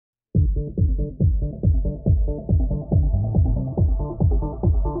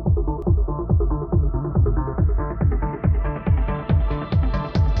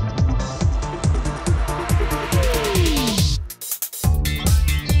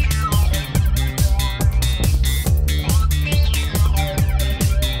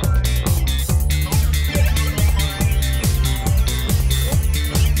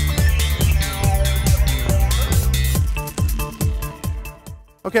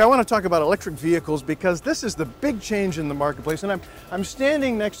Okay, I want to talk about electric vehicles because this is the big change in the marketplace, and I'm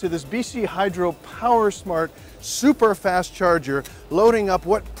standing next to this BC Hydro PowerSmart super fast charger loading up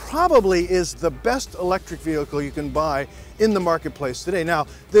what probably is the best electric vehicle you can buy in the marketplace today. Now,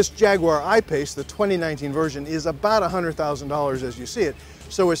 this Jaguar I Pace, the 2019 version, is about $100,000 as you see it,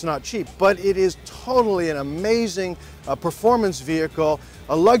 so it's not cheap, but it is totally an amazing performance vehicle,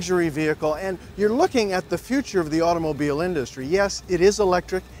 a luxury vehicle, and you're looking at the future of the automobile industry. Yes, it is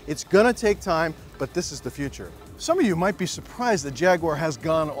electric, it's gonna take time, but this is the future. Some of you might be surprised that Jaguar has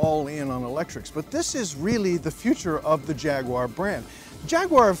gone all in on electrics, but this is really the future of the Jaguar brand.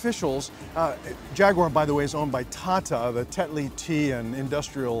 Jaguar officials, Jaguar, by the way, is owned by Tata, the Tetley tea and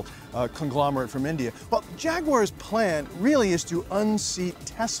industrial conglomerate from India. Well, Jaguar's plan really is to unseat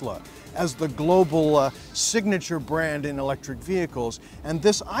Tesla as the global signature brand in electric vehicles. And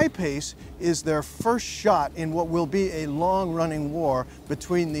this I Pace is their first shot in what will be a long-running war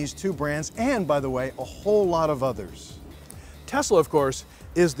between these two brands and, by the way, a whole lot of others. Tesla, of course,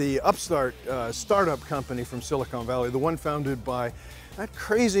 is the upstart startup company from Silicon Valley, the one founded by that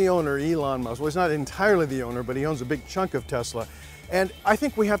crazy owner, Elon Musk. Well, he's not entirely the owner, but he owns a big chunk of Tesla. And I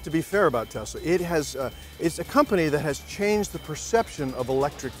think we have to be fair about Tesla. It's a company that has changed the perception of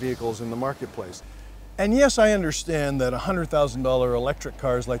electric vehicles in the marketplace. And yes, I understand that $100,000 electric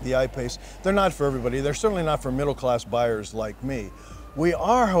cars like the I Pace, they're not for everybody. They're certainly not for middle-class buyers like me. We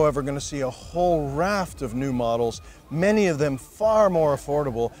are, however, going to see a whole raft of new models, many of them far more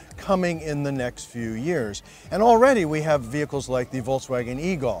affordable, coming in the next few years. And already we have vehicles like the Volkswagen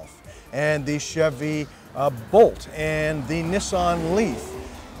e-Golf and the Chevy Bolt and the Nissan Leaf.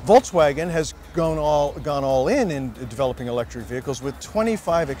 Volkswagen has gone all in developing electric vehicles, with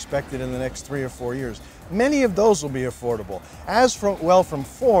 25 expected in the next 3 or 4 years. Many of those will be affordable, as from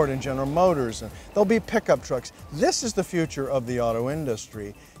Ford and General Motors, and there'll be pickup trucks. This is the future of the auto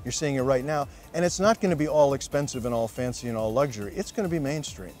industry. You're seeing it right now, and it's not going to be all expensive and all fancy and all luxury. It's going to be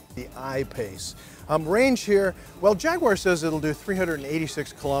mainstream. The I Pace. Range here, well, Jaguar says it'll do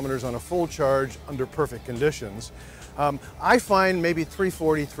 386 kilometers on a full charge under perfect conditions. I find maybe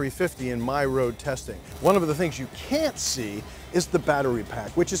 340, 350 in my road testing. One of the things you can't see is the battery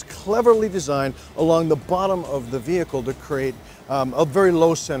pack, which is cleverly designed along the bottom of the vehicle to create a very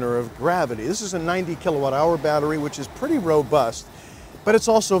low center of gravity. This is a 90 kilowatt hour battery, which is pretty robust, but it's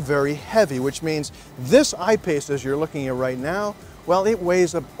also very heavy, which means this I Pace, as you're looking at right now, well, it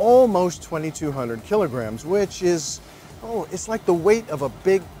weighs up almost 2,200 kilograms, which is, it's like the weight of a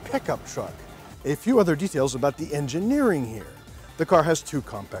big pickup truck. A few other details about the engineering here. The car has 2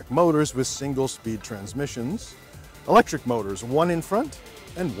 compact motors with single-speed transmissions, electric motors, 1 in front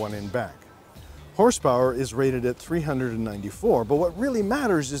and 1 in back. Horsepower is rated at 394, but what really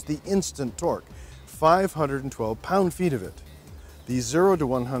matters is the instant torque, 512 pound-feet of it. The 0 to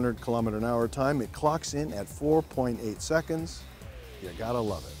 100 km/h time, it clocks in at 4.8 seconds. You gotta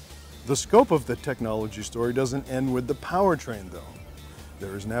love it. The scope of the technology story doesn't end with the powertrain, though.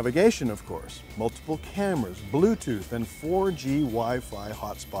 There is navigation, of course, multiple cameras, Bluetooth, and 4G Wi-Fi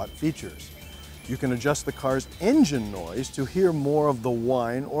hotspot features. You can adjust the car's engine noise to hear more of the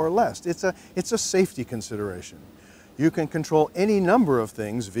whine or less. It's a safety consideration. You can control any number of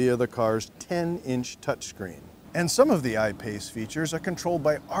things via the car's 10-inch touchscreen. And some of the I Pace features are controlled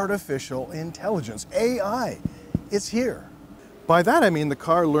by artificial intelligence, AI. It's here. By that I mean the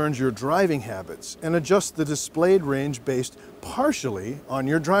car learns your driving habits and adjusts the displayed range based partially on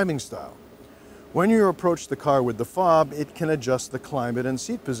your driving style. When you approach the car with the fob, it can adjust the climate and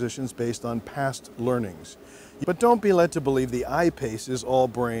seat positions based on past learnings. But don't be led to believe the I Pace is all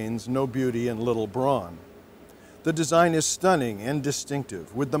brains, no beauty, and little brawn. The design is stunning and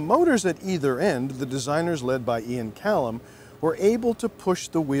distinctive. With the motors at either end, the designers led by Ian Callum were able to push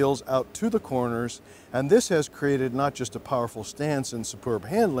the wheels out to the corners, and this has created not just a powerful stance and superb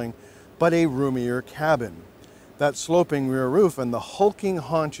handling, but a roomier cabin. That sloping rear roof and the hulking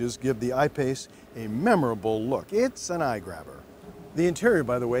haunches give the I Pace a memorable look. It's an eye grabber. The interior,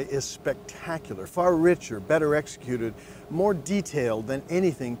 by the way, is spectacular, far richer, better executed, more detailed than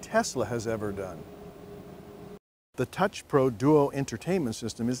anything Tesla has ever done. The Touch Pro Duo entertainment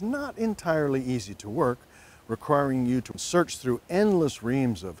system is not entirely easy to work, requiring you to search through endless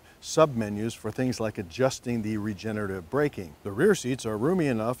reams of submenus for things like adjusting the regenerative braking. The rear seats are roomy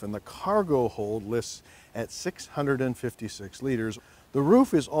enough and the cargo hold lists at 656 liters. The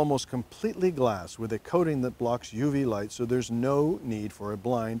roof is almost completely glass with a coating that blocks UV light, so there's no need for a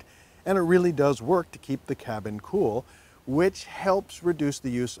blind, and it really does work to keep the cabin cool, which helps reduce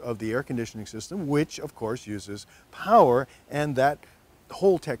the use of the air conditioning system, which of course uses power, and that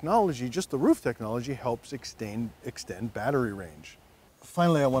whole technology, just the roof technology, helps extend battery range.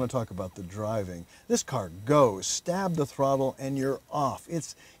 Finally, I want to talk about the driving. This car goes, stab the throttle, and you're off.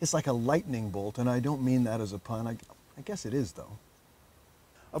 It's like a lightning bolt, and I don't mean that as a pun. I guess it is, though.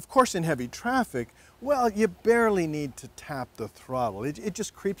 Of course, in heavy traffic, well, you barely need to tap the throttle. It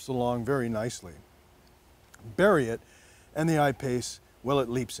just creeps along very nicely. Bury it, and the I Pace, well, it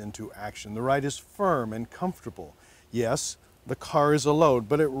leaps into action. The ride is firm and comfortable. Yes, the car is a load,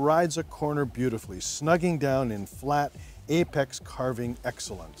 but it rides a corner beautifully, snugging down in flat, apex carving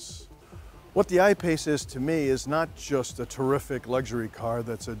excellence. What the I Pace is to me is not just a terrific luxury car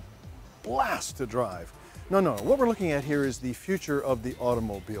that's a blast to drive. No, what we're looking at here is the future of the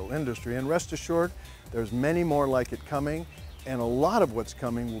automobile industry, and rest assured, there's many more like it coming, and a lot of what's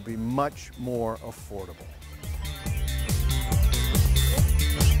coming will be much more affordable.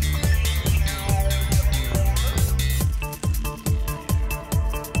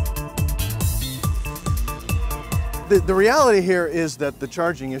 The reality here is that the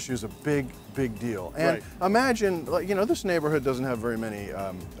charging issue is a big deal. And imagine, you know, this neighborhood doesn't have very many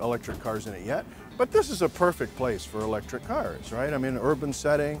electric cars in it yet, but this is a perfect place for electric cars, right? I mean, urban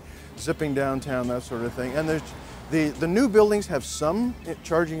setting, zipping downtown, that sort of thing. And there's the new buildings have some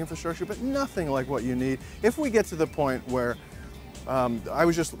charging infrastructure, but nothing like what you need. If we get to the point where I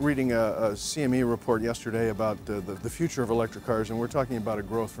was just reading a CME report yesterday about the future of electric cars, and we're talking about a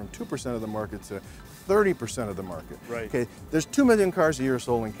growth from 2% of the market to 30% of the market. Right. Okay, there's 2 million cars a year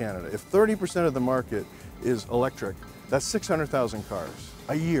sold in Canada. If 30% of the market is electric, that's 600,000 cars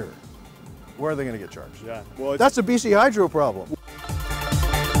a year. Where are they going to get charged? Yeah. Well, that's a BC Hydro problem.